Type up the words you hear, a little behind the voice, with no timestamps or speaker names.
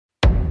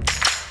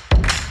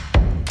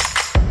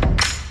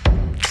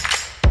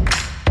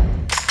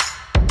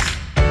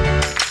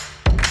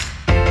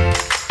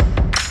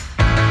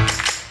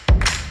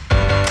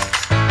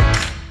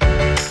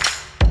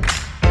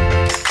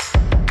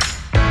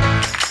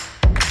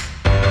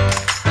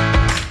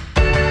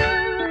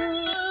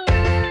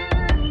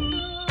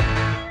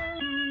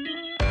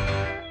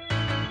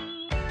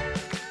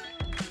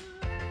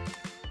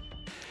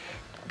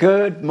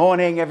Good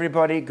morning,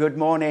 everybody. Good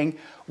morning.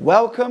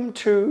 Welcome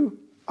to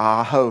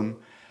our home.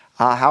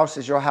 Our house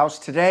is your house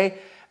today.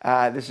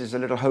 This is a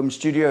little home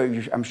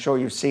studio. I'm sure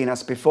you've seen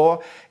us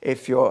before.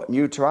 If you're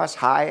new to us,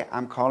 hi,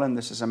 I'm Colin.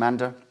 This is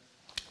Amanda.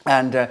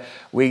 And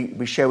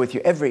we share with you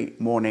every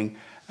morning,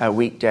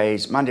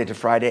 weekdays, Monday to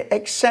Friday,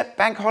 except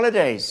bank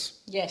holidays.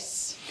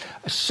 Yes.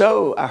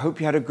 So I hope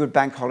you had a good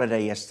bank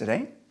holiday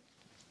yesterday.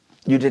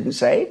 You didn't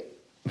say?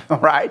 All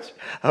right.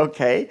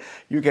 Okay.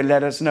 You can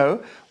let us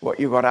know what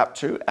you got up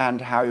to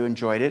and how you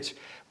enjoyed it.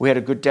 We had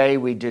a good day.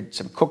 We did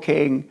some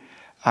cooking.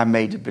 I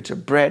made a bit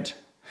of bread,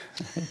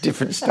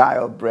 different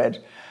style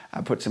bread.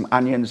 I put some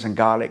onions and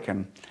garlic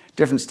and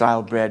different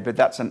style bread, but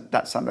that's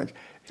something.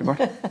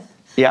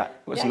 Yeah, it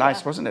was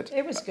nice, wasn't it?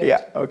 It was good.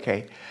 Yeah.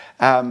 Okay.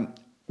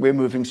 We're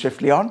moving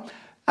swiftly on.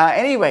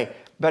 Anyway,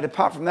 but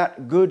apart from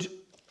that, good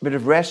bit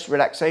of rest,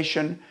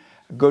 relaxation,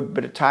 a good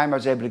bit of time. I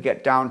was able to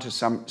get down to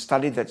some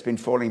study that's been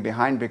falling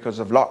behind because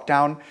of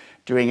lockdown,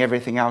 doing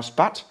everything else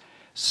but.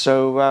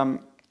 So,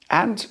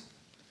 and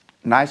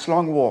nice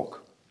long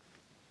walk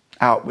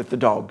out with the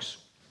dogs,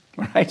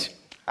 right?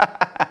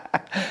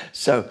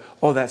 So,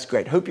 that's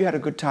great. Hope you had a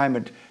good time.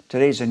 And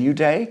today's a new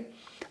day.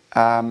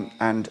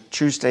 And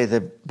Tuesday,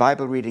 the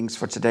Bible readings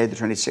for today, the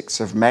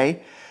 26th of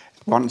May,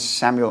 1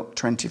 Samuel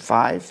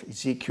 25,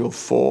 Ezekiel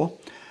 4,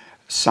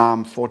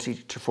 Psalm 40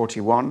 to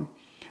 41,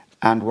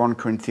 and 1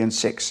 Corinthians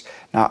 6.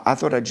 Now, I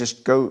thought I'd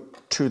just go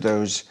to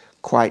those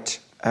quite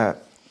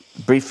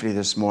briefly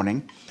this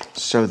morning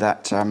so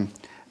that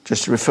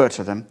just refer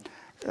to them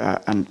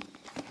and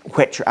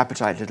whet your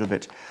appetite a little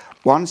bit.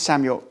 1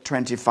 Samuel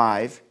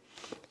 25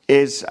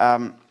 is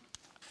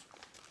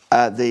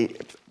the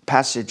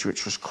passage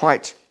which was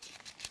quite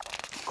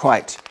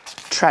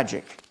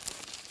tragic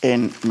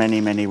in many,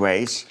 many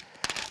ways.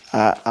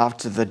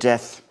 After the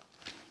death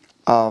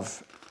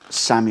of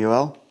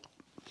Samuel,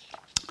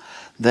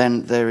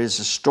 then there is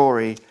a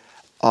story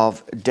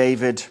of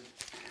David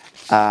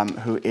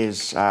who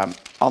is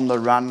on the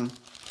run,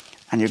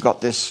 and you've got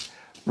this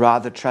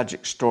rather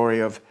tragic story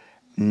of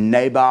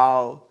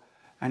Nabal,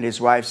 and his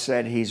wife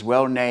said he's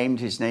well named,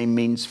 his name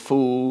means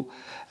fool,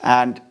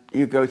 and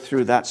you go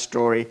through that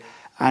story,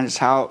 and it's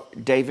how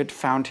David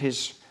found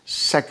his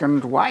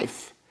second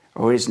wife,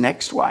 or his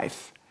next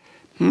wife.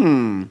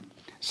 Some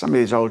of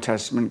these Old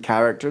Testament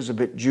characters are a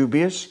bit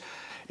dubious.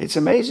 It's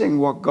amazing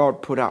what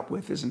God put up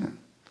with, isn't it?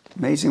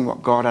 Amazing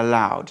what God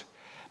allowed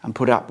and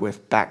put up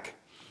with back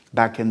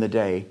in the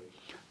day.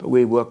 But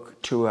we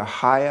work to a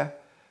higher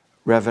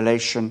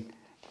revelation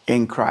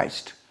in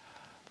Christ.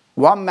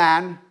 One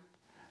man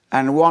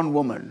and one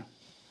woman.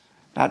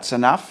 That's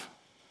enough.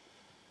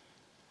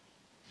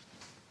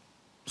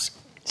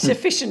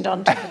 Sufficient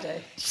unto the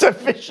day.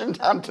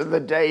 Sufficient unto the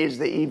day is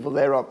the evil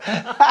thereof.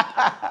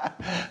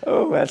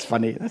 Oh, that's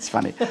funny. That's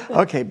funny.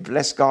 Okay,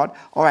 bless God.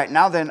 All right,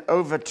 now then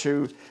over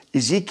to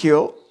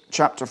Ezekiel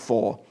chapter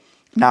 4.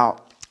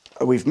 Now,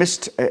 we've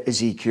missed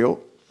Ezekiel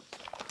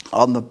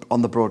on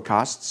the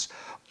broadcasts,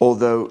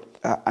 although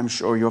I'm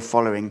sure you're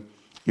following.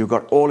 You've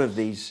got all of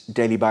these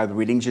daily Bible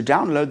readings. You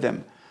download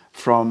them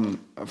from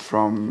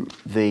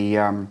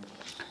the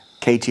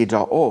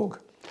kt.org,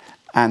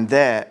 and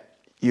there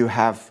you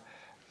have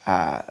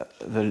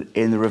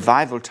in the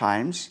revival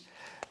times,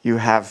 you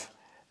have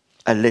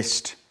a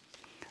list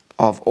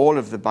of all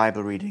of the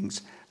Bible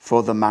readings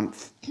for the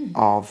month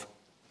of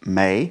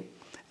May,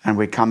 and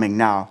we're coming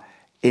now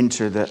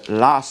into the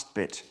last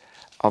bit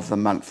of the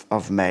month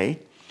of May,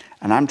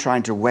 and I'm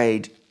trying to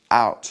wade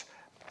out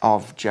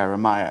of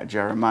Jeremiah.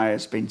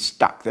 Jeremiah's been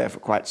stuck there for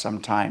quite some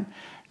time,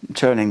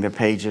 turning the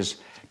pages.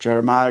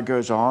 Jeremiah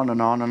goes on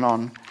and on and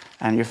on,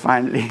 and you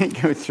finally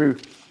go through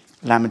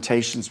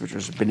Lamentations, which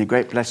has been a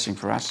great blessing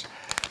for us,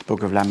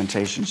 book of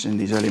Lamentations in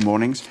these early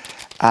mornings,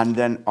 and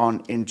then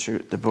on into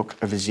the book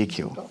of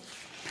Ezekiel.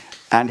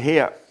 And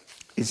here,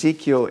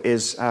 Ezekiel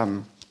is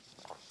a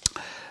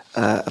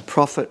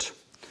prophet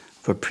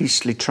of a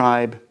priestly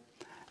tribe,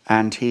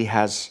 and he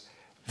has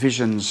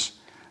visions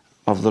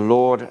of the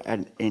Lord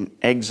and in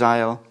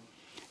exile.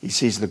 He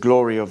sees the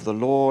glory of the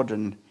Lord,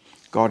 and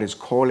God is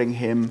calling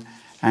him,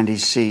 and he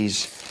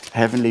sees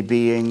heavenly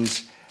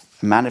beings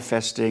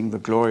manifesting the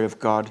glory of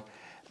God,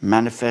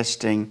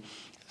 manifesting,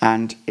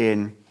 and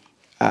in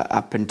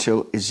up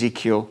until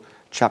Ezekiel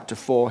chapter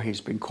 4,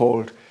 he's been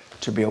called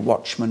to be a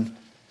watchman,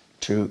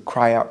 to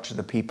cry out to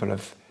the people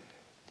of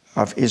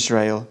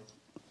Israel,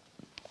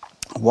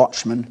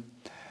 watchmen,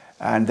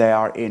 and they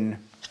are not in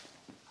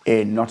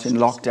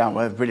lockdown.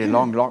 Well, a really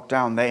long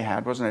lockdown they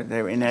had, wasn't it?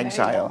 They were in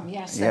exile. Long.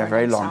 Yes, yeah,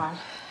 very long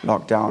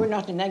lockdown. We're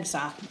not in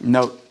exile.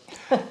 No.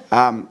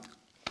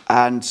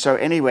 And so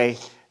anyway,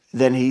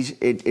 then he's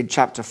in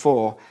chapter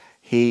 4,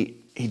 he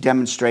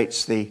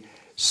demonstrates the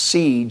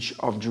siege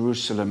of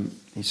Jerusalem.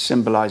 He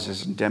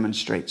symbolizes and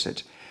demonstrates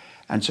it.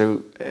 And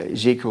so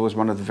Ezekiel was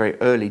one of the very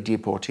early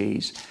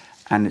deportees,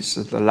 and it's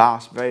the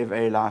last, very,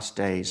 very last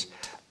days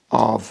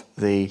of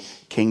the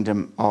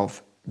kingdom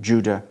of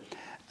Judah.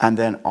 And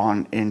then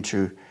on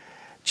into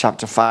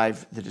chapter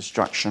 5, the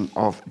destruction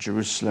of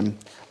Jerusalem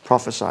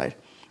prophesied.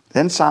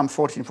 Then Psalm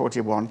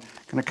 14:41,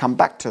 going to come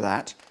back to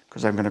that.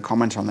 because I'm going to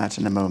comment on that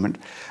in a moment.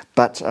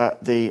 But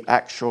the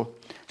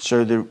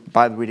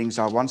Bible readings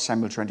are 1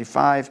 Samuel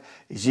 25,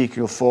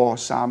 Ezekiel 4,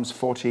 Psalms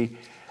 40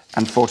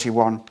 and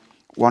 41,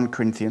 1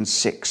 Corinthians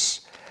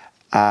 6.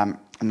 And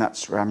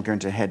that's where I'm going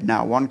to head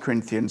now. 1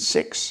 Corinthians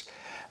 6,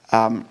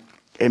 in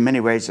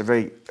many ways, a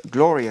very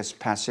glorious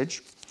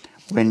passage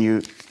when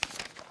you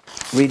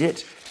read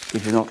it.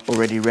 If you've not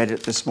already read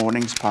it this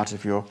morning, it's part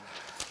of your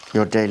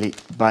daily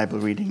Bible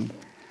reading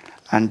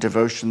and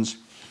devotions.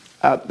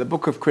 The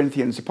book of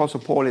Corinthians,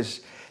 Apostle Paul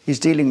he's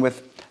dealing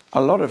with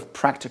a lot of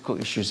practical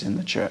issues in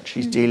the church.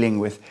 He's dealing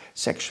with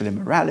sexual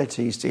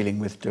immorality, he's dealing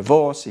with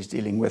divorce, he's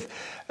dealing with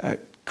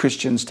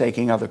Christians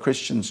taking other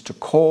Christians to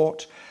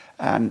court,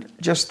 and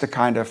just the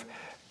kind of,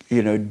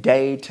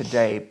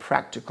 day-to-day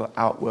practical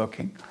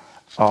outworking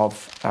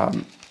of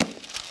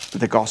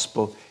the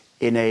gospel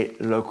in a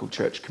local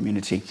church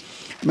community.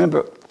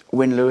 Remember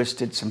when Lewis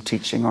did some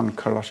teaching on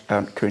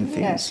Corinthians?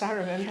 Yes, I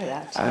remember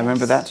that. I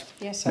remember that.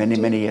 Yes,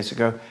 many years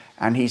ago.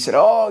 And he said,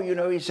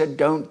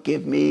 don't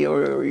give me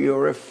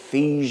your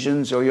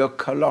Ephesians or your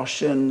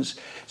Colossians.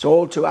 It's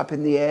all too up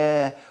in the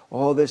air.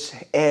 All this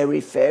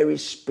airy-fairy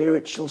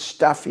spiritual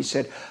stuff. He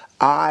said,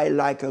 I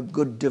like a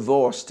good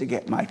divorce to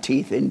get my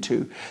teeth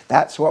into.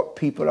 That's what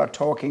people are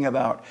talking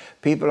about.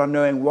 People are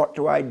knowing, what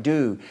do I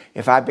do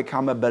if I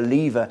become a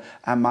believer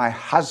and my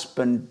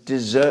husband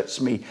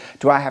deserts me?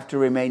 Do I have to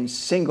remain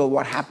single?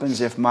 What happens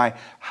if my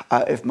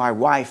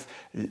wife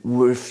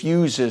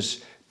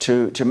refuses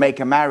to make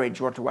a marriage?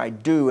 What do I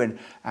do? And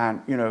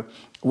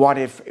what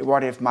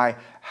if my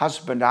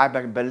husband, I'm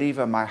a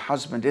believer, my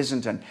husband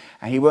isn't, and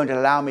he won't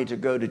allow me to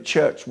go to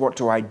church? What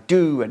do I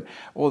do? And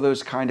all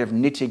those kind of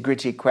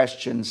nitty-gritty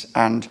questions.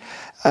 And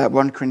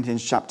 1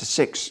 Corinthians chapter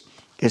 6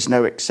 is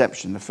no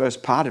exception. The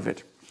first part of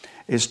it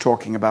is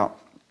talking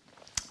about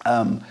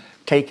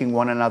taking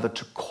one another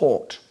to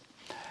court.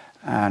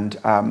 And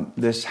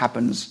this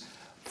happens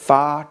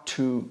far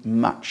too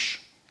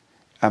much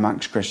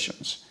amongst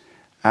Christians.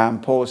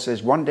 Paul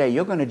says, one day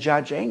you're going to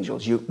judge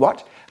angels.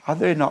 What? Are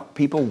there not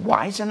people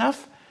wise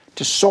enough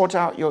to sort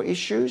out your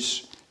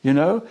issues?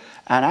 And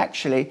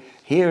actually,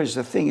 here is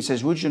the thing. He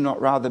says, would you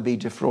not rather be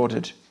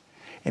defrauded?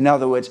 In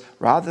other words,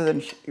 rather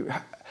than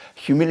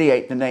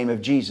humiliate the name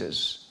of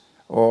Jesus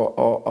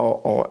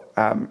or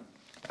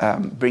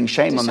bring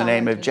shame on the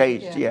name of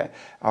Jesus,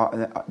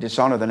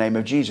 dishonor the name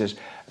of Jesus,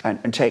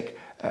 and take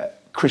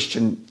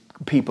Christian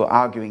people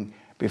arguing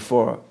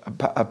before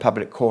a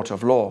public court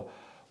of law.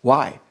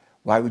 Why?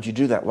 Why would you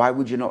do that? Why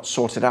would you not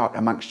sort it out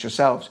amongst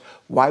yourselves?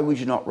 Why would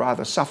you not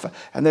rather suffer?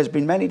 And there's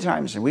been many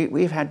times, and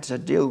we've had to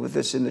deal with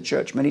this in the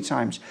church many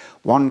times.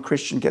 One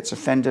Christian gets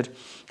offended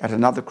at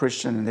another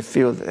Christian, and they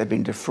feel that they've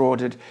been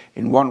defrauded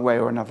in one way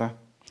or another.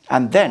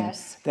 And then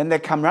they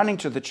come running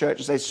to the church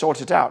and they sort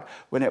it out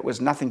when it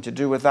was nothing to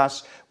do with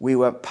us. We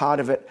were part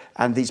of it,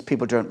 and these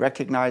people don't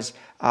recognize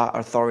our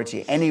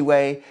authority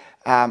anyway,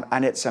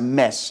 and it's a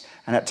mess.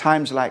 And at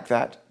times like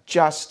that,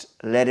 just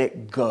let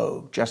it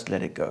go. Just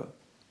let it go.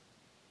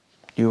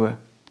 You were?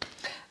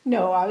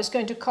 No, I was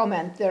going to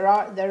comment. There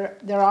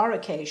are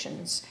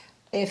occasions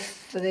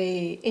if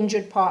the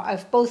injured part,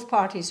 if both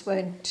parties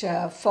won't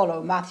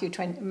follow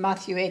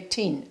Matthew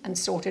 18 and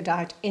sort it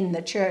out in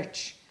the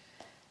church,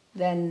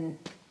 then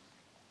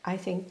I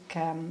think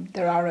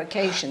there are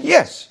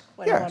occasions.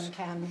 When one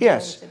can.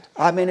 Yes.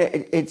 I mean,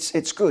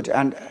 it's good,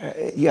 and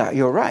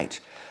you're right.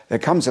 There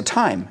comes a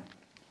time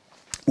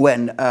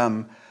when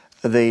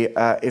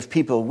if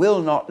people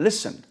will not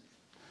listen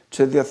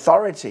to the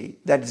authority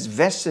that is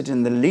vested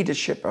in the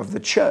leadership of the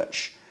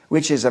church,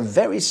 which is a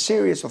very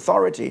serious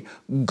authority.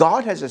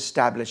 God has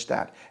established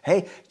that.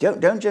 Hey,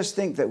 don't just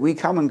think that we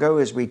come and go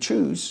as we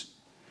choose.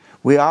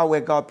 We are where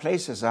God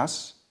places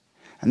us.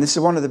 And this is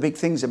one of the big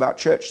things about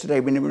church today.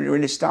 We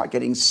really start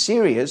getting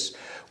serious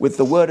with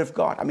the Word of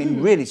God. I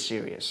mean, really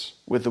serious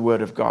with the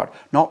Word of God.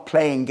 Not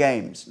playing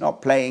games,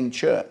 not playing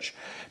church.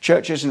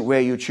 Church isn't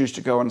where you choose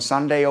to go on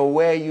Sunday or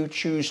where you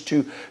choose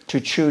to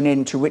tune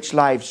in to which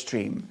live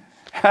stream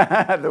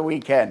the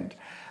weekend.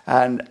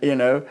 And,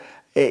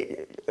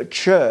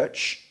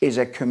 church is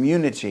a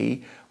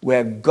community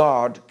where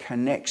God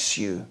connects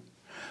you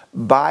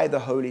by the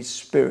Holy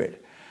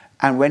Spirit.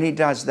 And when He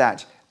does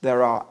that,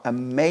 there are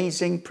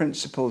amazing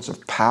principles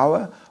of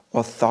power,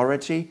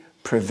 authority,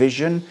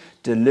 provision,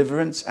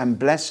 deliverance, and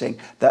blessing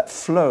that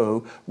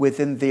flow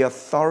within the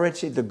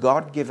authority, the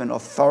God-given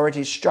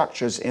authority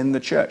structures in the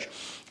church.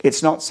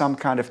 It's not some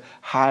kind of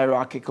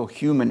hierarchical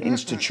human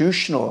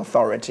institutional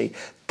authority.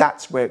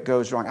 That's where it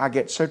goes wrong. I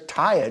get so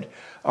tired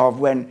of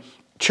when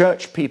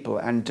church people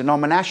and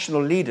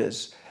denominational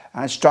leaders,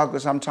 and I struggle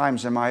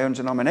sometimes in my own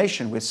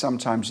denomination with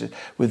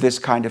this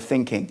kind of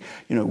thinking.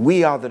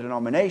 We are the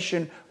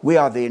denomination, we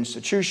are the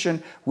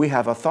institution, we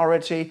have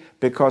authority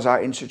because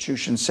our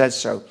institution says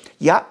so.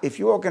 Yeah, if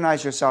you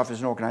organize yourself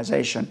as an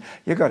organization,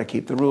 you've got to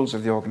keep the rules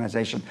of the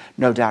organization,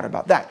 no doubt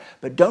about that.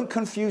 But don't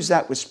confuse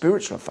that with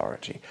spiritual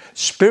authority.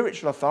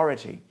 Spiritual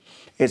authority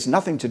It's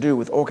nothing to do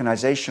with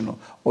organizational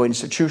or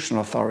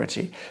institutional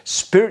authority.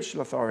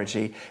 Spiritual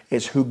authority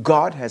is who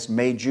God has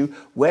made you,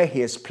 where he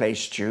has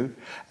placed you,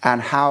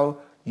 and how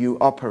you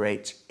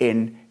operate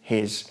in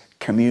his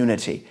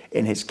community,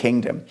 in his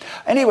kingdom.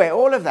 Anyway,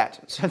 all of that.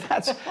 So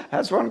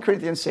that's 1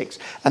 Corinthians 6.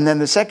 And then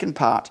the second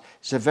part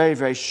is a very,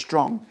 very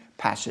strong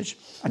passage.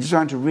 I just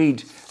want to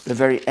read the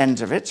very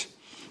end of it.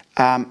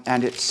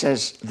 And it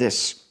says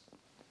this.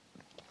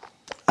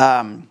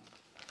 Well,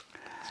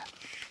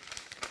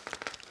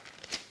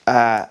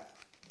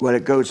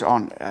 it goes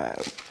on,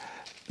 the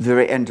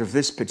very end of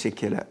this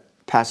particular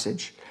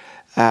passage,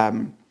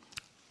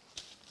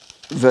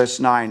 verse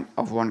 9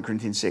 of 1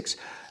 Corinthians 6,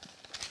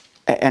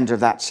 end of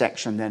that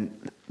section, then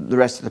the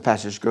rest of the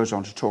passage goes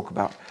on to talk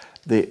about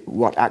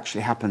what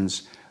actually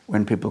happens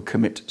when people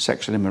commit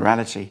sexual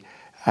immorality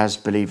as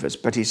believers.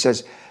 But he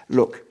says,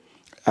 look,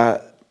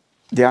 the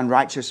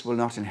unrighteous will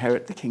not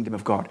inherit the kingdom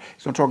of God.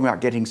 He's not talking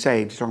about getting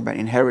saved, he's talking about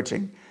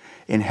inheriting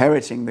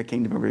the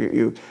kingdom of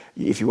you.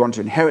 If you want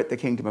to inherit the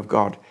kingdom of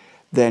God,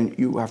 then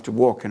you have to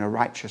walk in a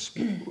righteous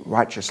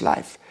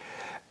life.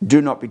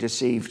 Do not be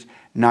deceived.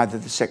 Neither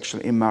the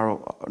sexually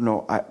immoral,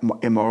 nor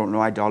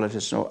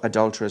idolaters, nor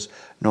adulterers,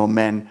 nor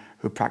men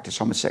who practice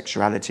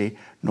homosexuality,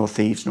 nor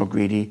thieves, nor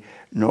greedy,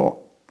 nor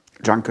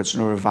drunkards,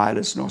 nor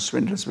revilers, nor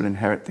swindlers will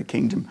inherit the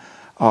kingdom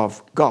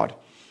of God.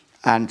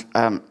 And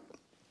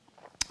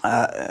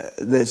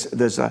there's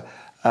the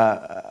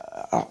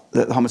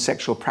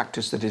homosexual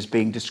practice that is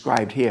being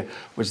described here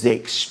was the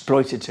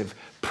exploitative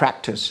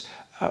practice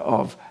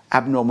of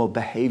abnormal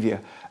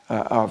behavior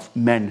of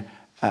men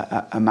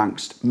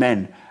amongst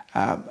men.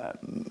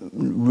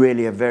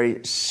 Really a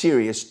very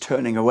serious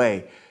turning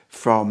away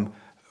from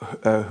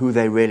who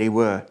they really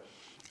were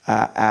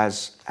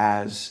as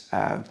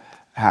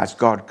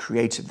God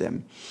created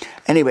them.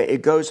 Anyway,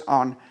 it goes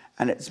on,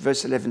 and it's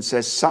verse 11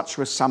 says, "Such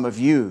were some of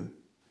you,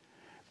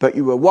 but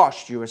you were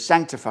washed, you were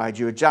sanctified,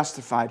 you were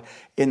justified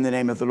in the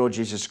name of the Lord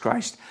Jesus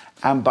Christ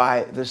and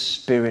by the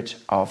Spirit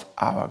of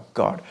our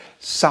God."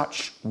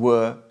 Such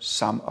were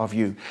some of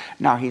you.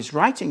 Now, he's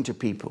writing to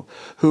people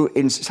who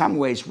in some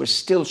ways were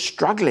still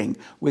struggling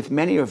with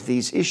many of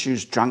these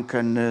issues: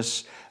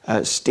 drunkenness,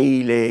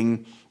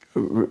 stealing,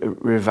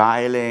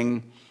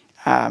 reviling,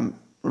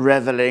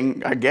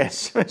 reveling, I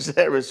guess, was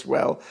there as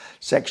well,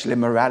 sexual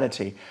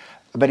immorality.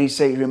 But he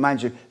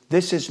reminds you,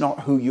 this is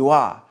not who you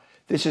are.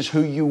 This is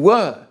who you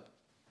were.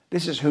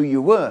 This is who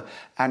you were.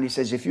 And he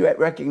says, if you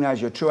recognize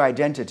your true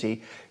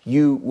identity,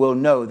 you will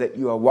know that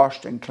you are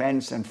washed and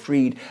cleansed and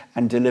freed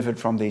and delivered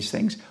from these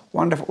things.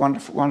 Wonderful,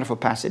 wonderful, wonderful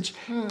passage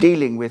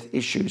dealing with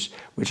issues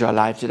which are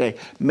alive today.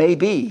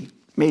 Maybe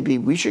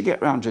we should get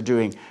around to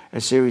doing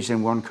a series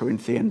in 1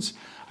 Corinthians.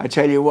 I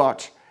tell you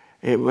what,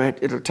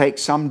 it'll take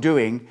some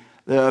doing.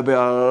 There'll be a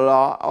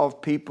lot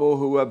of people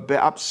who are a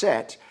bit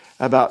upset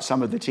about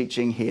some of the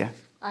teaching here.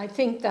 I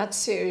think that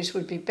series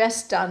would be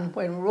best done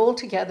when we're all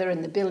together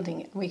in the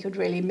building and we could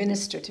really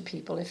minister to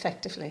people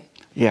effectively.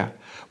 Yeah.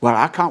 Well,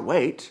 I can't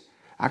wait.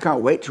 I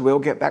can't wait till we'll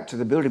get back to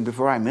the building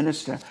before I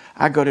minister.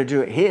 I got to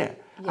do it here.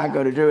 Yeah. I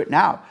got to do it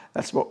now.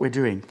 That's what we're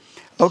doing.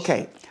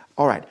 Okay.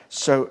 All right.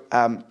 So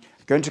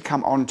going to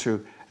come on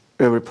to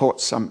report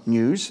some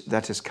news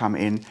that has come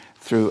in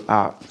through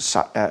our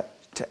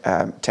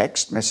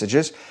text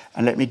messages.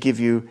 And let me give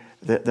you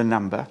the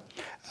number.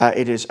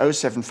 It is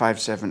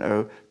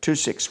 07570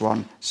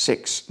 261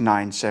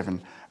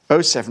 697.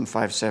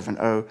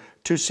 07570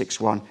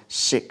 261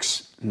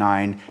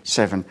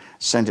 697.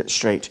 Send it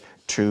straight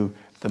to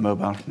the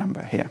mobile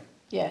number here.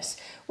 Yes.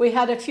 We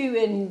had a few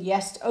in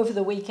over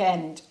the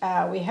weekend.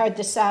 We heard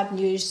the sad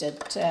news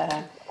that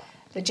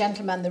the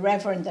gentleman, the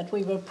Reverend that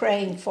we were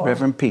praying for.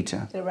 Reverend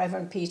Peter. The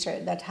Reverend Peter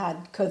that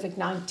had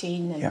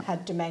COVID-19 and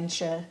had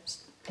dementia.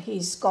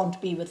 He's gone to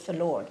be with the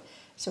Lord.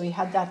 So we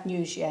had that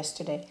news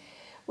yesterday.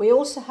 We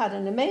also had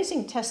an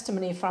amazing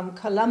testimony from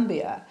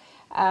Colombia.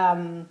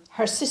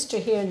 Her sister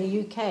here in the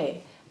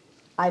UK,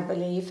 I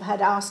believe,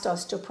 had asked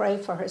us to pray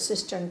for her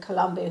sister in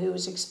Colombia who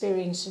was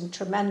experiencing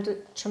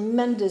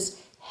tremendous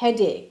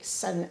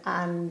headaches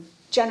and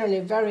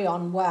generally very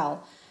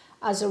unwell.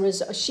 As a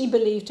result, she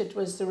believed it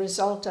was the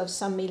result of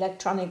some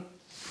electronic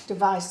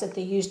device that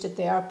they used at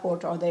the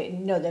airport or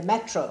the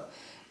metro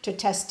to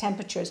test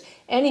temperatures.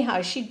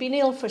 Anyhow, she'd been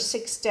ill for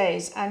 6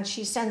 days and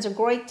she sends a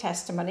great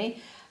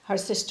testimony. Her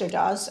sister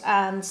does,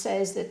 and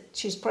says that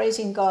she's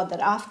praising God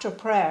that after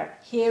prayer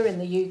here in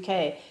the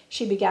UK,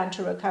 she began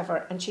to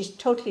recover, and she's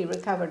totally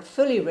recovered,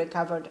 fully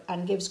recovered,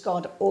 and gives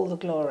God all the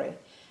glory.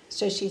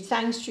 So she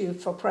thanks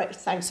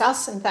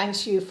us and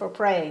thanks you for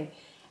praying,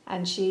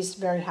 and she's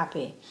very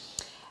happy.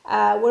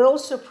 We're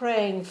also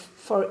praying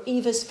for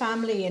Eva's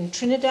family in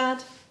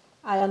Trinidad.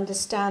 I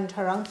understand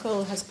her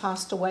uncle has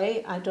passed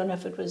away. I don't know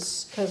if it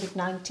was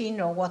COVID-19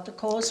 or what the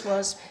cause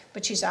was,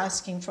 but she's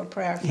asking for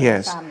prayer for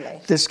the family.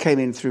 Yes, this came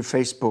in through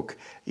Facebook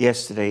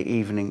yesterday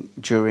evening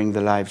during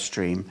the live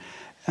stream.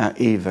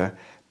 Eva,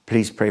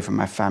 please pray for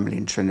my family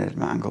in Trinidad.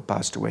 My uncle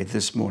passed away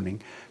this morning.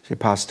 She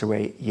passed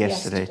away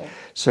yesterday.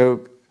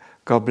 So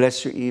God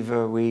bless you,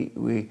 Eva.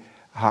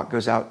 Heart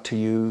goes out to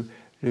you.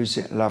 lose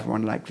a loved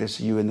one like this,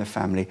 you and the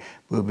family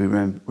will be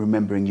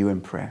remembering you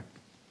in prayer.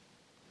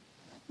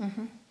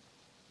 Mm-hmm.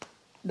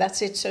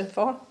 That's it so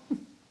far.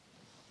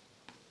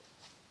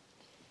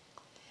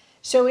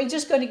 So we're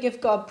just going to give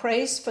God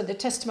praise for the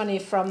testimony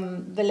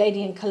from the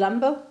lady in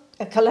Colombia.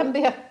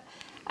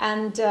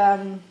 And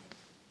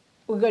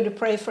we're going to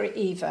pray for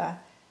Eva.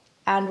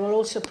 And we'll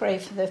also pray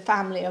for the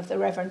family of the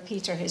Reverend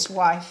Peter, his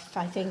wife.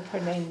 I think her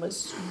name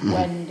was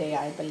Wendy,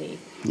 I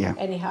believe. Yeah.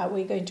 Anyhow,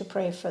 we're going to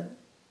pray for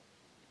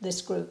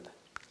this group.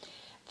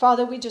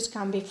 Father, we just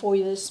come before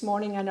you this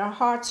morning, and our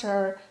hearts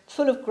are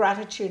full of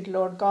gratitude,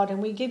 Lord God,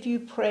 and we give you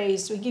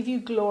praise, we give you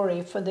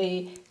glory for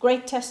the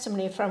great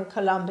testimony from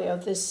Colombia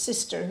of this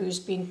sister who's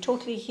been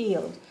totally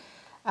healed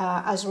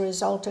as a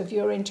result of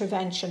your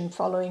intervention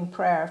following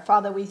prayer.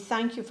 Father, we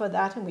thank you for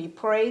that, and we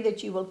pray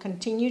that you will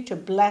continue to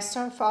bless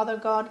her, Father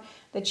God,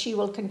 that she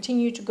will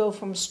continue to go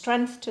from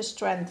strength to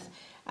strength,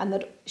 and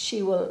that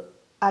she will,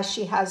 as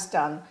she has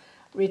done,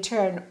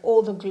 return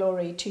all the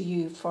glory to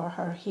you for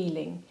her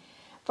healing.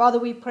 Father,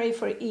 we pray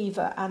for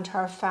Eva and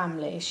her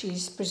family.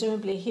 She's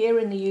presumably here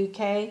in the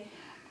UK,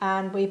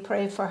 and we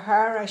pray for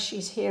her as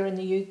she's here in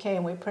the UK,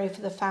 and we pray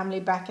for the family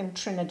back in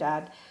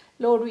Trinidad.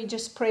 Lord, we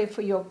just pray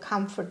for your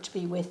comfort to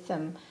be with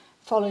them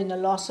following the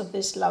loss of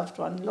this loved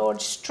one.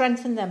 Lord,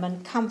 strengthen them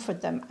and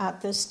comfort them at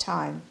this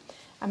time,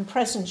 and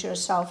present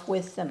yourself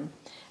with them.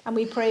 And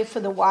we pray for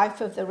the wife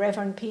of the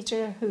Reverend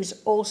Peter, who's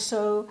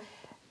also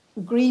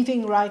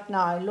grieving right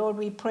now. Lord,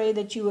 we pray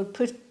that you would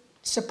put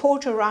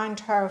support around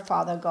her,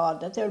 Father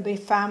God, that there will be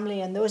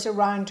family and those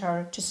around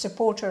her to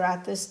support her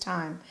at this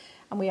time.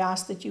 And we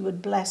ask that you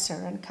would bless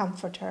her and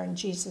comfort her in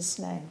Jesus'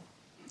 name.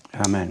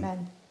 Amen.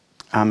 Amen.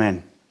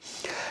 Amen.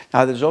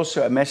 Now, there's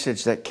also a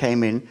message that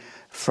came in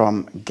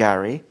from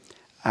Gary,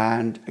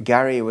 and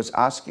Gary was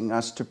asking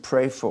us to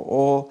pray for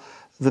all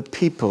the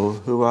people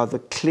who are the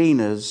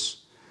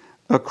cleaners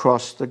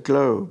across the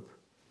globe.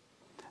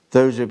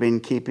 Those who have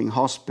been keeping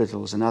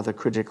hospitals and other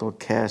critical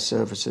care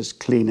services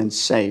clean and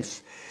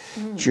safe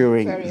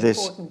during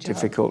this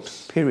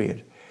difficult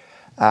period.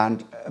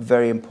 And a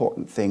very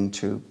important thing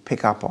to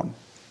pick up on,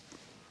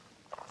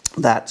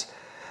 that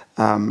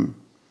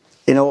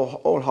in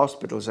all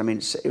hospitals, I mean,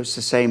 it was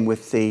the same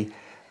with the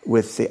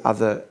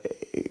other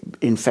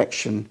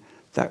infection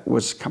that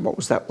was, what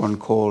was that one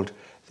called?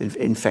 The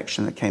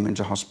infection that came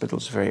into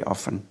hospitals very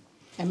often.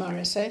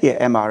 MRSA?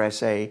 Yeah,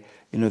 MRSA,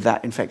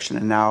 that infection.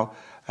 And now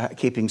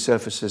keeping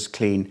surfaces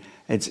clean.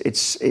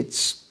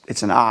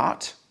 It's an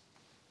art.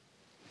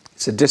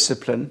 It's a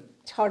discipline.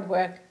 It's hard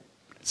work.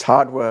 It's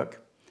hard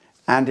work,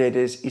 and it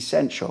is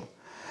essential.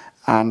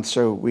 And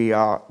so we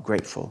are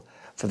grateful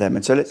for them.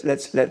 And so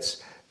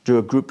let's do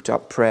a grouped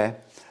up prayer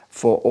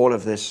for all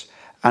of this,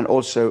 and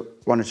also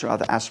one or two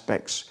other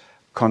aspects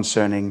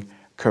concerning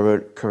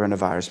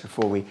coronavirus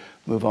before we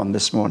move on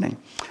this morning.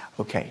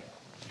 Okay.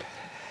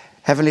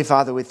 Heavenly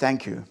Father, we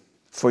thank you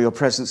for your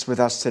presence with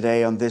us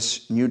today on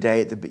this new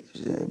day,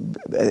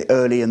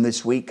 early in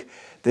this week,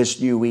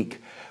 this new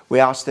week. We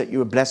ask that you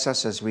would bless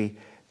us as we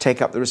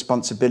take up the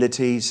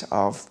responsibilities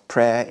of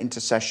prayer,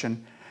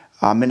 intercession,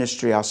 our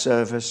ministry, our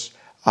service,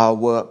 our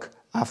work,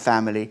 our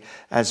family,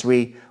 as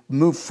we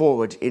move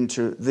forward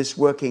into this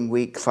working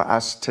week for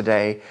us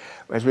today,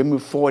 as we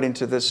move forward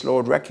into this,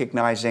 Lord,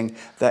 recognizing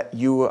that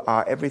you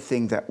are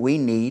everything that we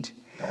need,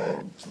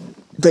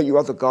 that you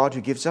are the God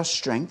who gives us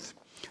strength,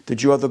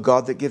 that you are the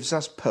God that gives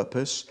us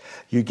purpose,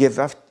 you give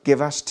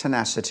us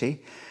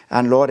tenacity.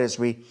 And Lord, as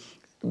we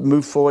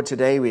move forward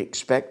today, we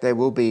expect there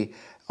will be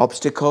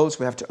obstacles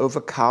we have to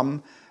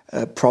overcome,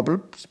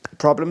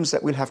 problems that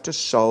we'll have to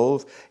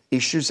solve,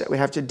 issues that we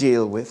have to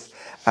deal with,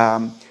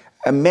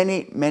 and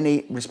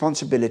many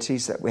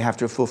responsibilities that we have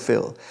to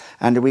fulfill.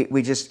 And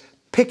we just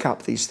pick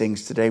up these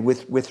things today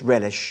with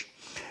relish.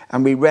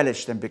 And we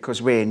relish them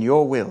because we're in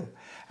your will,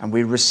 and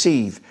we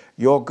receive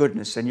your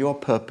goodness and your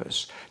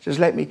purpose. Just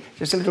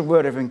a little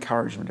word of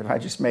encouragement, if I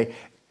just may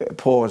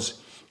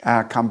pause,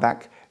 come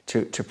back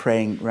to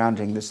praying,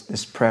 rounding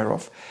this prayer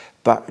off.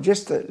 But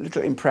just a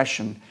little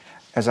impression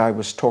as I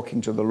was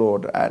talking to the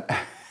Lord. And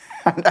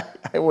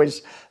I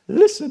always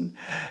listen.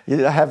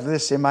 I have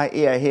this in my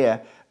ear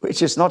here,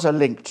 which is not a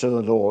link to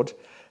the Lord,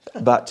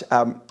 but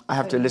I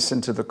have to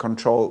listen to the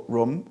control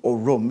room, or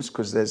rooms,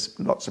 because there's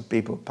lots of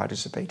people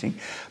participating.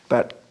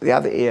 But the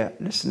other ear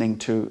listening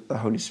to the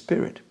Holy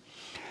Spirit.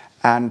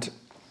 And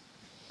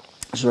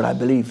so I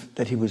believe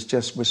that he was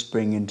just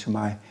whispering into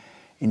my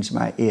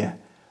ear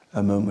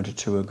a moment or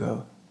two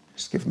ago.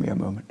 Just give me a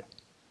moment.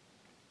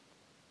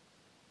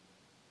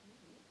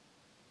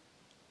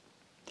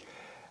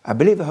 I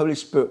believe the Holy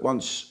Spirit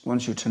wants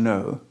you to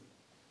know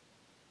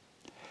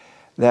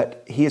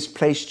that he has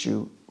placed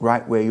you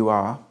right where you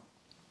are.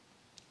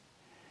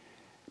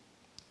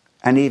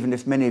 And even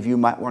if many of you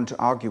might want to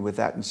argue with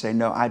that and say,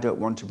 no, I don't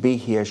want to be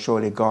here,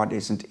 surely God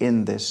isn't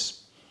in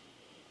this.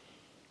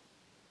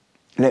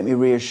 Let me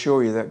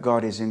reassure you that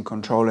God is in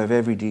control of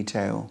every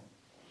detail,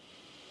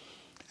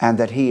 and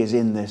that he is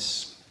in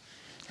this.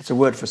 That's a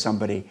word for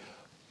somebody.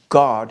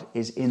 God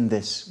is in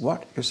this.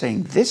 What? You're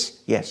saying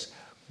this? Yes.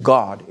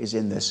 God is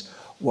in this.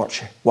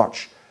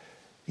 Watch.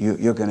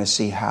 You're going to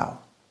see how.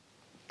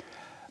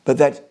 But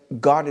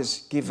that God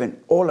has given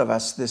all of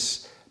us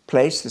this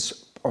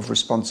place of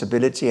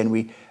responsibility, and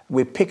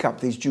we pick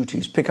up these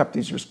duties, pick up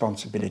these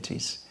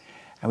responsibilities,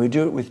 and we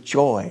do it with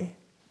joy.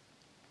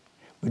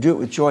 We do it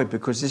with joy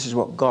because this is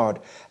what God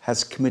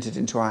has committed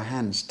into our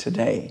hands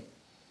today.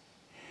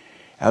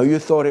 Now, you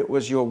thought it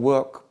was your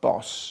work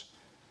boss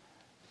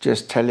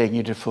just telling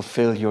you to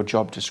fulfill your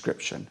job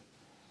description.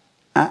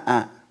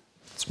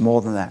 It's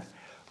more than that.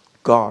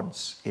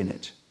 God's in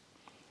it.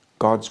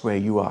 God's where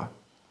you are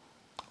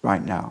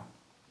right now.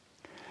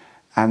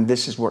 And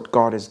this is what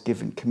God has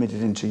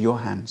committed into your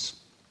hands.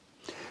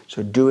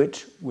 So do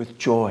it with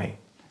joy.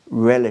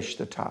 Relish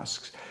the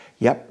tasks.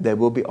 Yep, there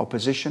will be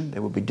opposition,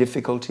 there will be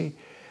difficulty,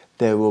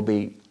 there will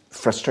be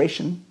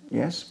frustration,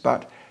 yes,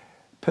 but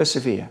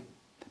persevere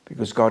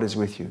because God is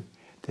with you.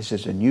 This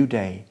is a new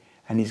day,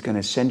 and He's going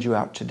to send you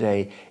out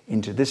today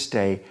into this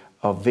day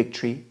of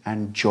victory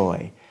and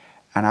joy.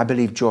 And I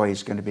believe joy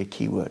is going to be a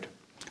key word.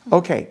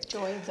 Okay,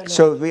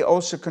 so we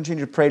also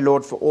continue to pray,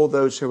 Lord, for all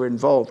those who are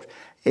involved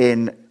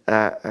in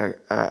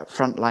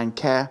frontline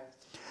care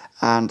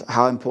and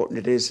how important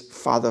it is,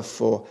 Father,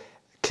 for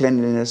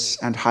cleanliness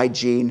and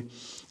hygiene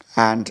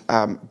and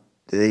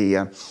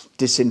the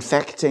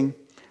disinfecting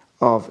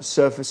of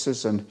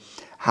surfaces and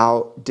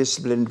how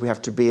disciplined we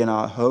have to be in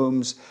our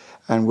homes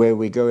and where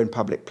we go in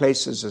public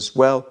places as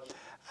well.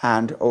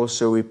 And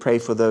also we pray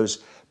for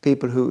those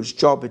people whose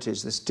job it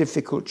is, this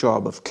difficult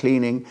job of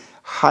cleaning,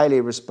 highly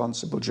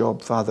responsible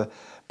job, Father.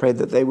 Pray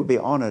that they would be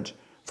honored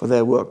for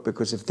their work,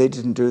 because if they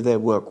didn't do their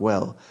work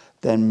well,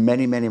 then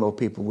many, many more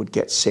people would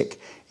get sick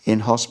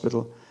in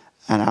hospital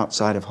and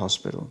outside of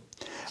hospital.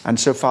 And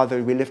so,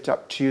 Father, we lift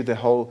up to you the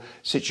whole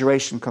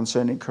situation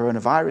concerning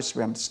coronavirus.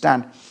 We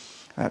understand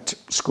that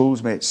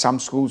some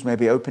schools may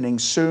be opening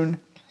soon,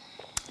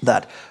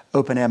 that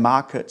open-air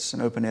markets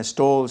and open-air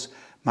stalls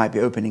might be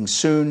opening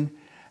soon.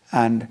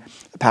 And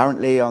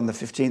apparently on the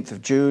 15th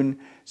of June,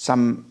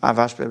 some of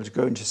us will be able to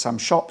go into some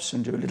shops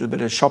and do a little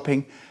bit of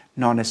shopping,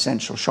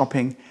 non-essential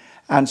shopping.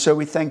 And so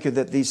we thank you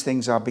that these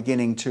things are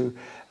beginning to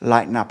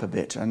lighten up a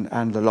bit, and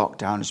the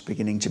lockdown is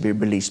beginning to be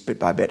released bit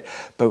by bit.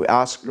 But we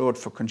ask, Lord,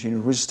 for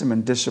continued wisdom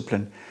and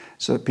discipline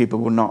so that people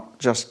will not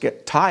just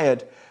get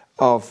tired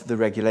of the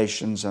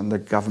regulations and the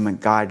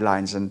government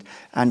guidelines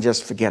and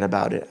just forget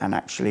about it and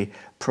actually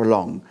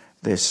prolong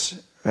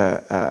this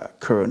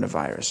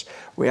coronavirus.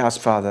 We ask,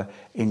 Father,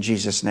 in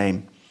Jesus'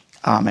 name,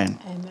 amen.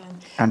 Amen.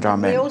 And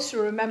amen. We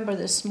also remember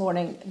this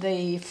morning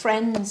the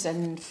friends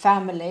and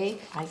family,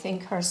 I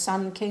think her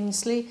son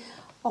Kingsley,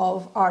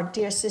 of our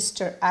dear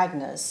sister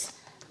Agnes,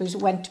 who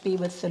went to be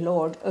with the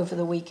Lord over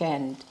the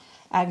weekend.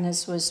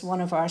 Agnes was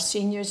one of our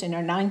seniors in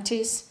her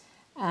 90s,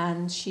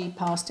 and she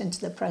passed into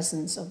the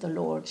presence of the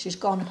Lord. She's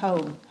gone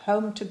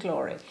home to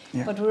glory.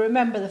 Yeah. But we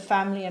remember the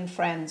family and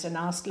friends and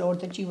ask, Lord,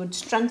 that you would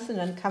strengthen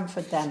and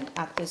comfort them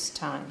at this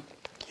time.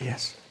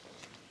 Yes.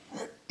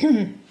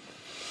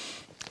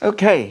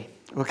 Okay,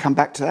 we'll come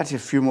back to that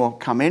if a few more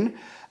come in.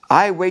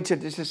 I waited,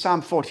 this is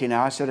Psalm 40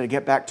 now, I said I'd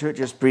get back to it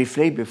just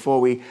briefly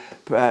before we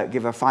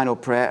give a final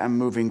prayer and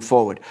moving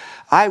forward.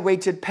 I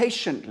waited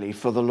patiently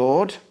for the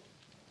Lord.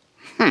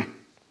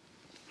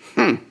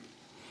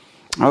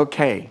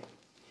 Okay,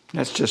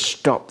 let's just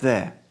stop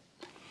there.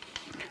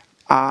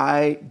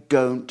 I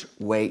don't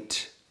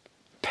wait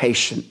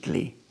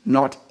patiently,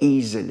 not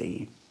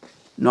easily.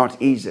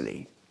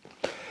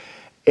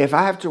 If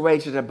I have to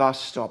wait at a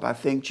bus stop, I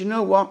think, do you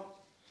know what?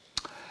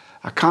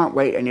 I can't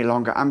wait any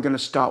longer. I'm going to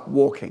start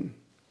walking.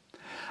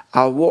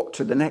 I'll walk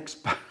to the next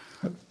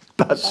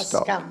bus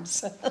stop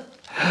comes.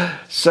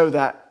 so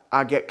that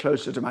I get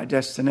closer to my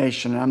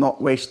destination and I'm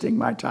not wasting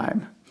my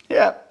time.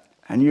 Yeah,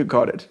 and you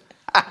got it.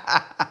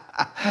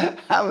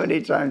 How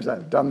many times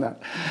I've done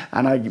that?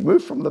 And I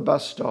move from the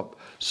bus stop,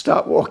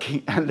 start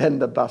walking, and then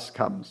the bus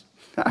comes.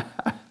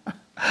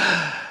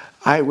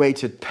 I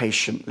waited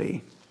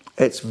patiently.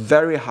 It's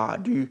very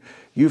hard.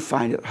 You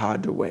find it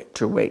hard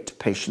to wait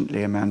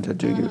patiently, Amanda,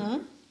 do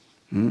you?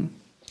 Hmm?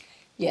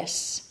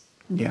 Yes.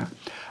 Yeah,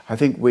 I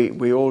think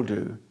we all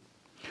do.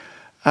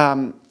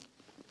 And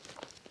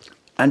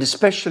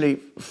especially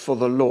for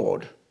the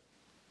Lord.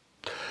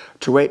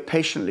 To wait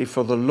patiently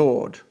for the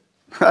Lord.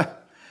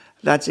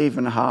 That's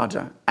even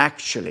harder,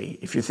 actually,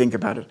 if you think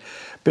about it.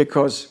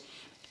 Because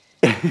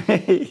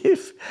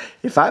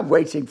if I'm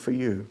waiting for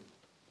you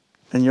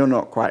and you're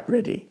not quite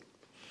ready,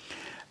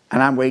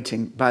 and I'm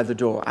waiting by the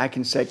door, I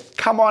can say,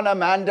 come on,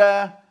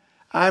 Amanda,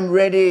 I'm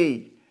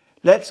ready.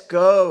 Let's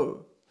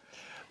go.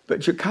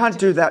 But you can't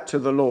do that to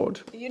the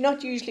Lord. You're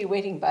not usually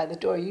waiting by the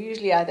door. You're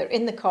usually either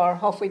in the car,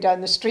 halfway down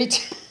the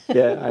street.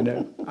 Yeah, I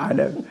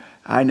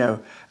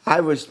know.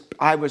 I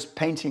was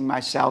painting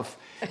myself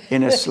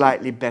in a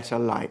slightly better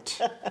light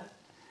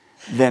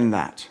than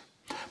that.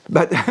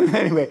 But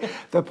anyway,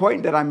 the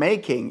point that I'm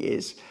making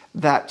is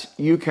that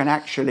you can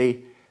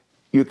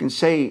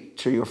say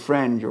to your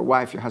friend, your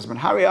wife, your husband,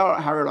 hurry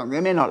along.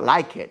 They may not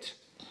like it,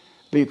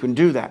 but you can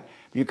do that.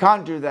 You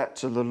can't do that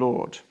to the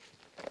Lord.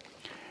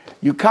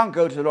 You can't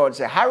go to the Lord and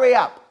say, hurry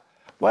up.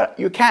 Well,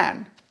 you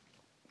can,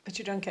 But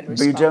you don't get a but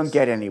response. you don't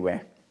get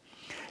anywhere.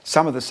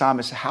 Some of the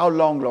psalmists say, how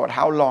long, Lord?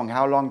 How long?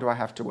 How long do I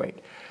have to wait?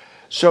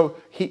 So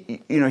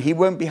he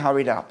won't be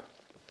hurried up.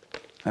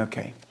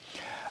 Okay.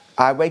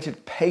 I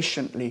waited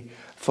patiently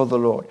for the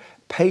Lord.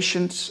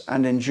 Patience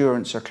and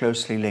endurance are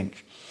closely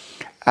linked.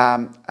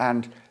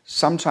 And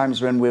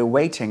sometimes when we're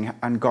waiting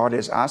and God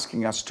is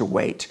asking us to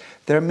wait,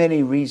 there are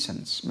many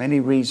reasons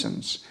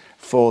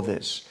for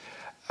this.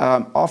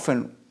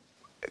 Often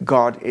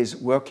God is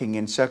working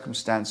in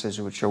circumstances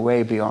which are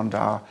way beyond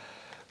our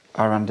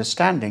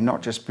understanding,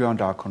 not just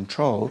beyond our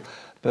control,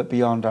 but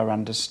beyond our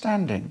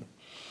understanding.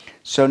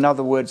 So in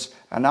other words,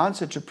 an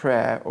answer to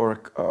prayer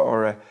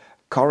or a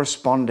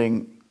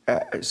corresponding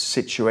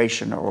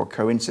situation or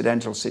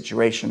coincidental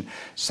situation,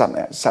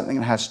 something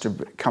that has to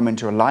come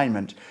into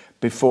alignment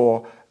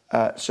before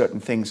certain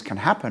things can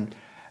happen,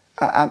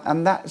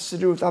 and that's to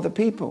do with other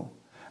people.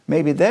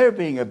 Maybe they're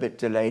being a bit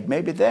delayed.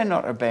 Maybe they're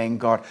not obeying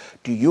God.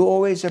 Do you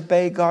always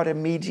obey God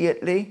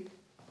immediately?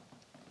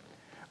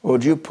 Or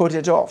do you put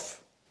it off?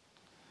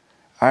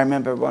 I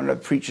remember one of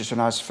the preachers when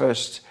I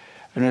was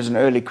an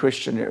early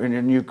Christian, in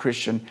a new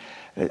Christian,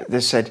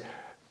 they said,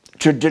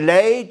 to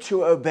delay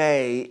to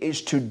obey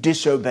is to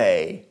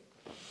disobey.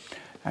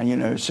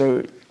 And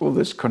so all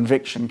this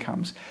conviction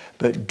comes.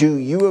 But do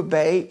you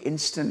obey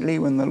instantly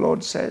when the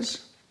Lord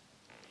says?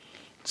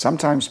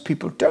 Sometimes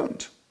people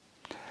don't.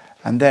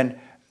 And then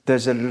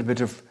there's a little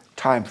bit of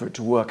time for it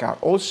to work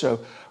out. Also,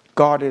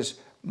 God is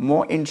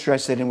more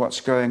interested in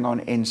what's going on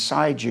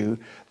inside you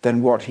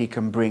than what he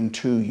can bring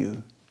to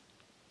you.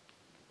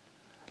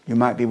 You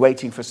might be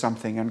waiting for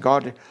something and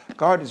God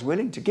is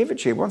willing to give it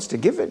to you. He wants to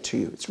give it to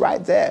you. It's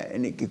right there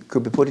and it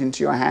could be put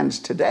into your hands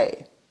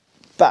today.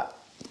 But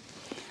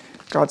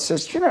God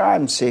says,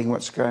 I'm seeing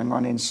what's going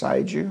on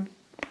inside you.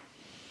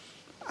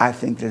 I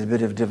think there's a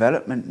bit of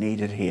development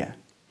needed here.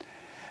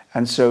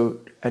 And so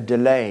a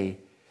delay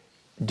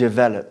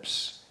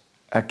develops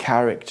a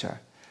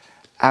character.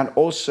 And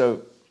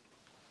also,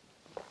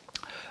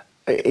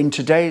 in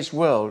today's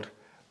world,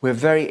 we're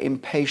very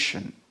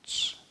impatient.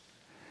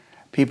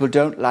 People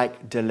don't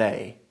like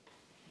delay,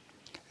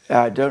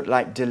 don't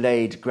like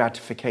delayed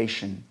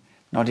gratification,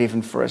 not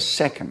even for a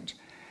second.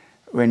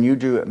 When you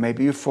do it,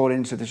 maybe you fall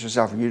into this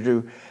yourself. You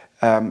do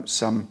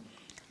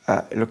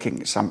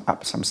looking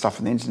up some stuff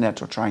on the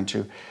internet or trying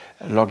to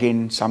log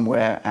in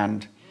somewhere,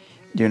 and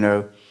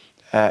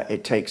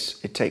it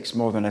takes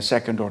more than a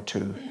second or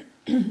two.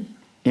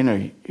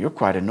 You're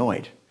quite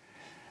annoyed.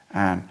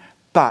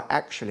 But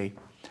actually,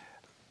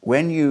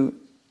 when you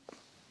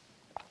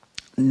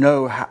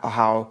know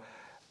how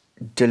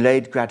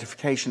delayed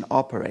gratification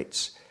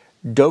operates,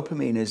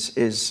 dopamine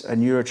is a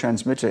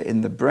neurotransmitter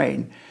in the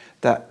brain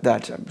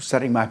that I'm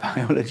studying my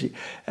biology,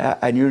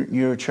 a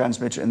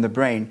neurotransmitter in the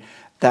brain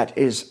that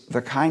is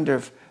the kind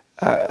of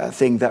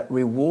thing that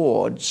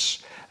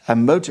rewards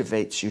and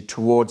motivates you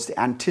towards the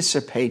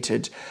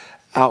anticipated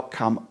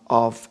outcome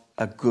of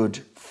a good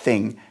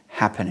thing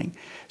happening.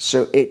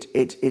 So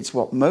it's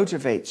what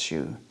motivates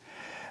you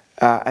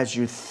as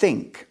you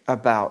think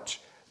about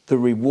the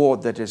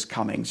reward that is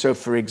coming. So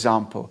for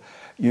example,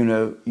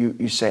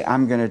 you say,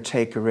 I'm going to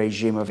take a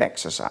regime of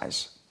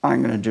exercise.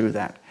 I'm going to do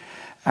that.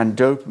 And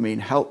dopamine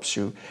helps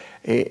you.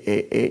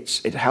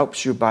 It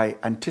helps you by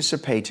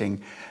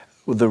anticipating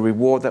the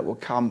reward that will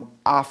come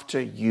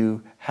after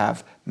you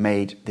have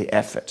made the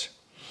effort.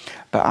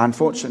 But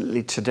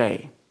unfortunately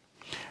today,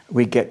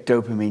 we get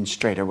dopamine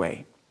straight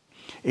away.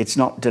 It's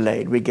not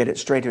delayed. We get it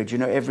straight away. Do you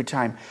know every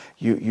time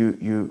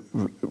you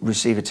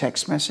receive a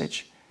text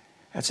message,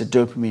 that's a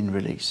dopamine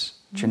release.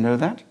 Do you know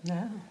that?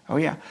 No. Oh,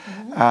 yeah.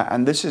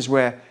 And this is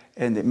where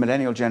in the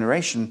millennial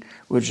generation,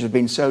 which has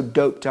been so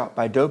doped up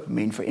by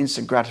dopamine for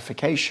instant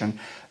gratification,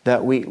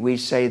 that we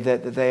say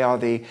that they are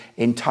the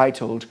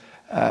entitled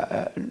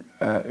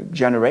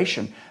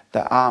generation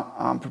that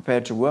aren't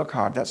prepared to work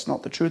hard. That's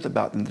not the truth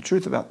about them. The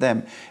truth about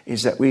them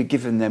is that we've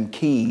given them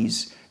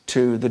keys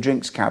to the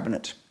drinks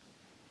cabinet.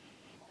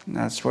 And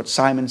that's what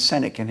Simon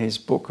Sinek in his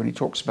book, when he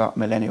talks about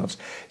millennials,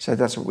 said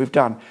that's what we've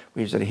done.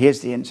 We've said, here's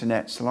the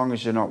internet, so long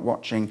as you're not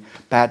watching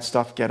bad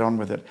stuff, get on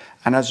with it.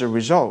 And as a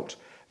result,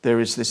 there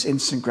is this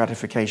instant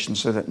gratification,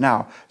 so that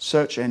now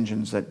search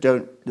engines that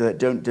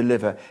don't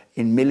deliver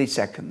in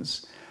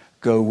milliseconds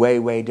go way,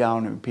 way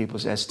down in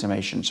people's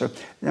estimation. So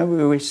now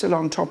we're still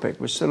on topic.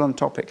 We're still on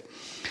topic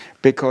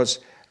because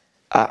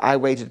I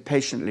waited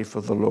patiently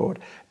for the Lord.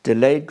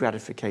 Delayed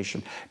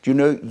gratification. Do you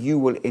know you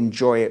will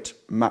enjoy it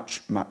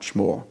much, much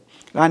more?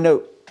 I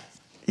know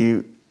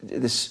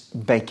this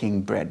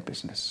baking bread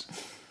business.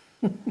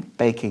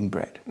 Baking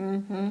bread.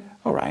 Mm-hmm.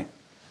 All right.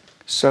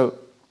 So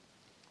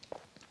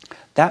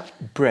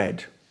that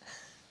bread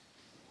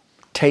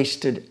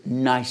tasted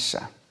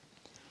nicer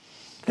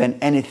than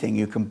anything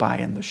you can buy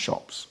in the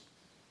shops.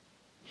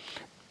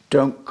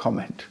 Don't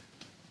comment.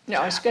 No,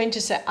 I was going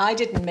to say, I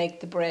didn't make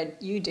the bread,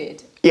 you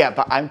did. Yeah,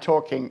 but I'm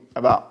talking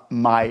about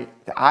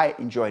I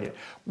enjoyed it.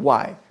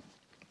 Why?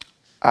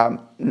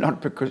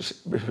 Not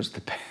because it was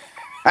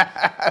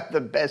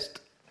the best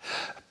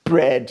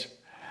bread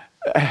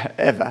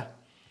ever,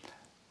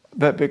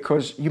 but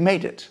because you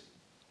made it.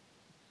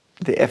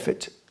 the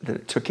effort that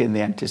it took in,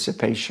 the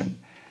anticipation.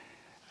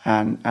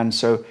 And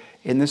so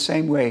in the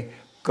same way,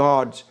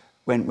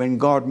 when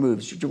God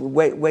moves, you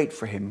wait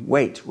for him.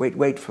 Wait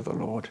for the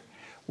Lord.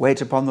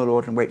 Wait upon the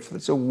Lord and wait for.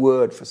 It's a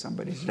word for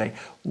somebody today.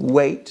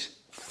 Wait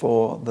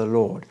for the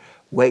Lord.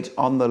 Wait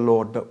on the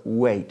Lord, but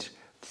wait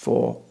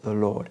for the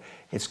Lord.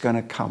 It's going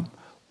to come.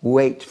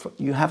 Wait for.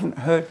 You haven't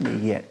heard me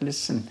yet.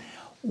 Listen.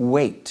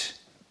 Wait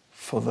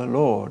for the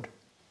Lord.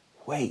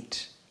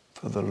 Wait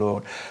for the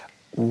Lord.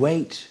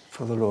 Wait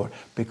for the Lord.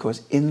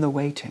 Because in the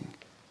waiting,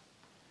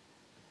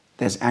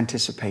 there's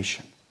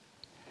anticipation.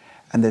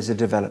 And there's a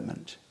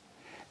development.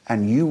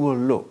 And you will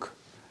look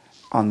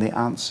on the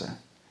answer,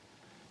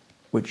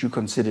 which you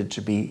considered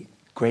to be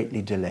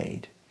greatly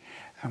delayed.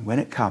 And when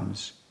it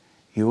comes,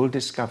 you will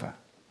discover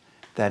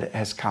that it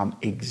has come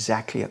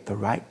exactly at the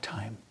right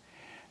time.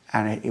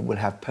 And it will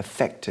have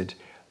perfected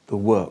the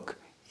work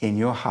in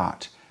your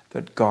heart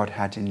that God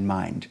had in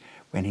mind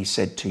when he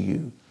said to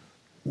you,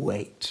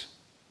 wait.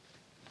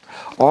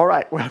 All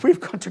right, well, we've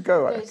got to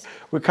go. Yes.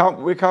 We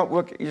can't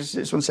work,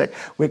 just one sec.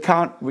 We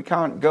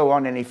can't go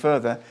on any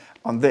further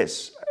on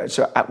this.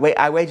 So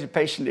I waited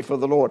patiently for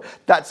the Lord.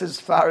 That's as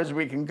far as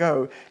we can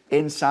go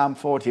in Psalm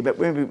 40, but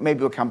maybe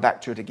we'll come back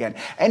to it again.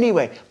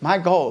 Anyway, my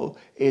goal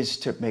is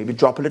to maybe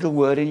drop a little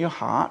word in your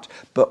heart,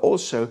 but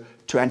also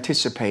to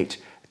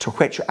anticipate, to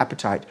whet your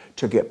appetite,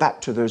 to get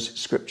back to those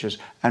scriptures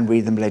and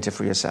read them later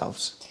for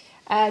yourselves.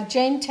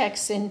 Jane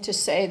texts in to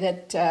say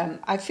that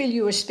I feel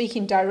you were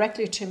speaking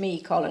directly to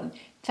me, Colin.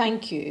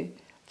 Thank you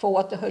for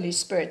what the Holy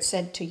Spirit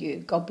said to you.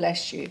 God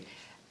bless you.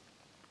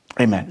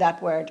 Amen.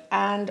 That word.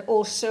 And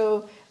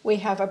also we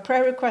have a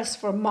prayer request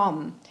for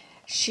Mum.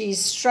 She's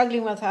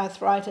struggling with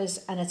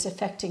arthritis and it's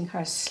affecting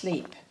her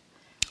sleep.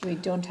 We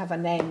don't have a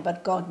name,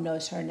 but God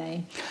knows her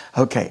name.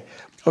 Okay.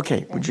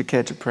 Would you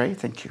care to pray?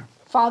 Thank you.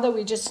 Father,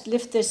 we just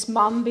lift this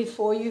mum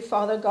before you,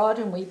 Father God,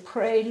 and we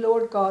pray,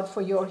 Lord God,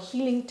 for your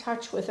healing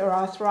touch with her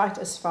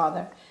arthritis,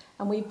 Father.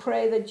 And we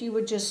pray that you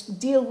would just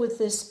deal with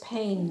this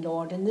pain,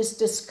 Lord, and this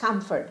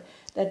discomfort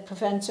that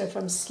prevents her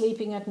from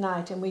sleeping at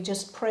night. And we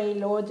just pray,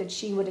 Lord, that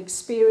she would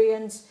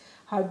experience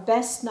her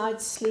best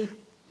night's sleep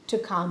to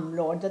come,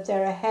 Lord, that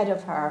they're ahead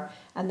of her,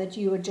 and that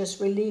you would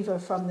just relieve her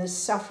from this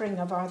suffering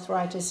of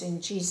arthritis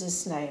in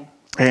Jesus' name.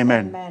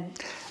 Amen. Amen.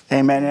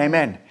 Amen.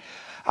 Amen.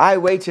 I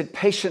waited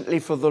patiently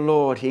for the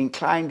Lord. He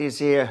inclined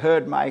his ear,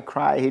 heard my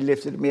cry. He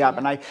lifted me up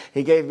and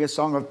he gave me a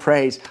song of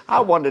praise. I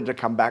wanted to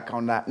come back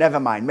on that. Never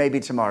mind, maybe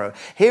tomorrow.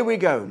 Here we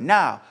go.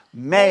 Now,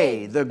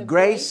 may the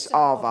grace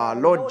of our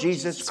Lord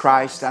Jesus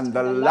Christ and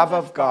the love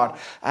of God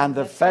and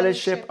the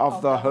fellowship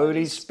of the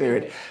Holy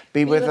Spirit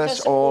be with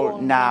us all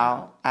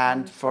now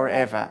and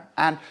forever.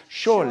 And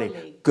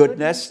surely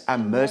goodness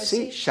and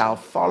mercy shall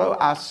follow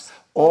us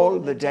all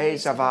the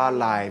days of our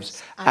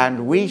lives,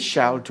 and we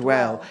shall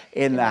dwell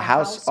in the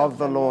house of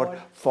the Lord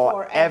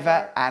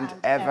forever and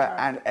ever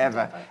and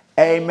ever.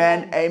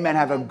 Amen. Amen.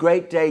 Have a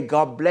great day.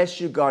 God bless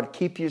you. God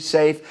keep you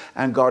safe,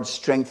 and God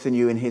strengthen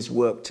you in his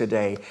work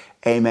today.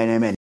 Amen.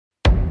 Amen.